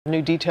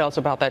New details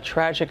about that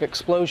tragic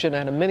explosion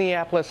at a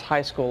Minneapolis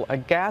high school. A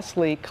gas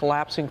leak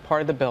collapsing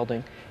part of the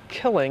building,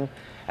 killing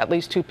at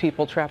least 2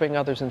 people, trapping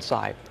others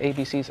inside.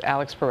 ABC's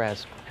Alex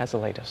Perez has the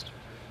latest.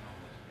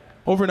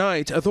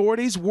 Overnight,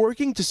 authorities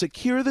working to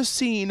secure the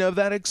scene of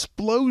that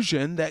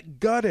explosion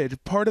that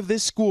gutted part of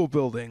this school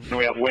building.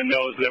 We have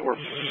windows that were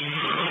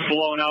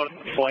blown out,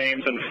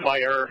 flames and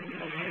fire,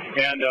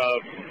 and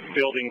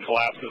building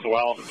collapsed as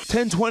well.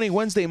 10:20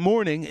 Wednesday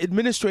morning,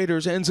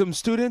 administrators and some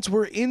students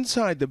were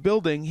inside the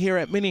building here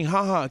at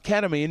Minnehaha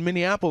Academy in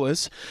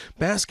Minneapolis.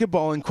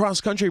 Basketball and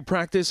cross-country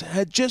practice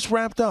had just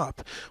wrapped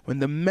up when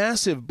the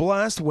massive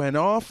blast went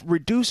off,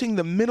 reducing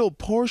the middle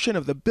portion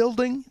of the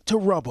building to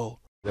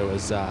rubble. There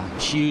was a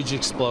huge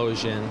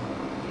explosion.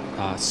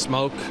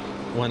 Smoke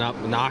went up,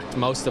 knocked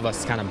most of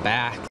us kind of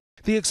back.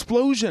 The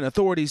explosion,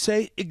 authorities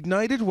say,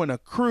 ignited when a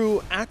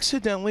crew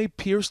accidentally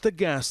pierced the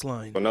gas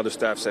line. Another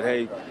staff said,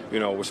 hey,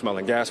 we're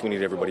smelling gas, we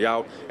need everybody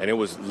out. And it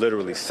was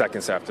literally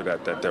seconds after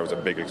that there was a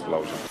big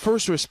explosion.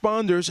 First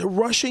responders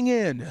rushing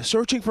in,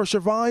 searching for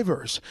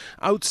survivors.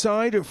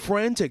 Outside,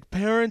 frantic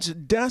parents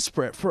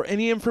desperate for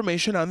any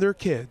information on their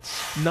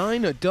kids.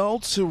 9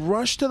 adults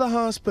rushed to the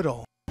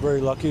hospital. Very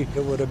lucky.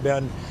 It would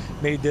have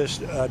made this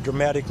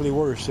dramatically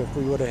worse if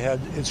we would have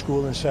had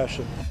school in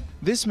session.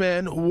 This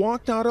man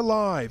walked out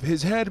alive,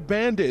 his head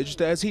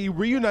bandaged as he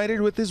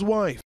reunited with his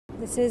wife.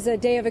 This is a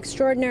day of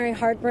extraordinary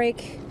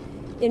heartbreak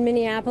in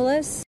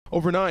Minneapolis.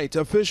 Overnight,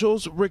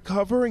 officials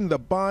recovering the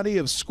body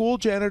of school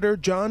janitor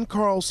John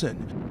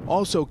Carlson.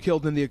 Also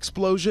killed in the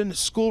explosion,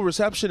 school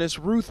receptionist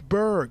Ruth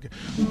Berg.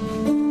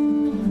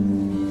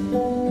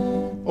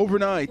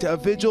 Overnight, a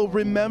vigil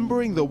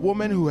remembering the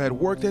woman who had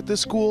worked at the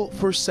school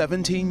for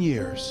 17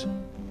 years.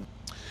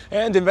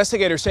 And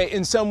investigators say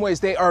in some ways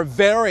they are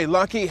very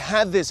lucky.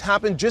 Had this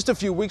happened just a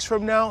few weeks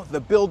from now,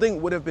 the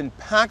building would have been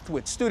packed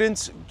with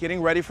students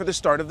getting ready for the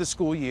start of the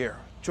school year.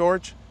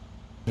 George?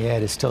 Yeah,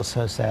 it is still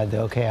so sad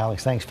though. Okay,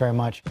 Alex, thanks very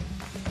much.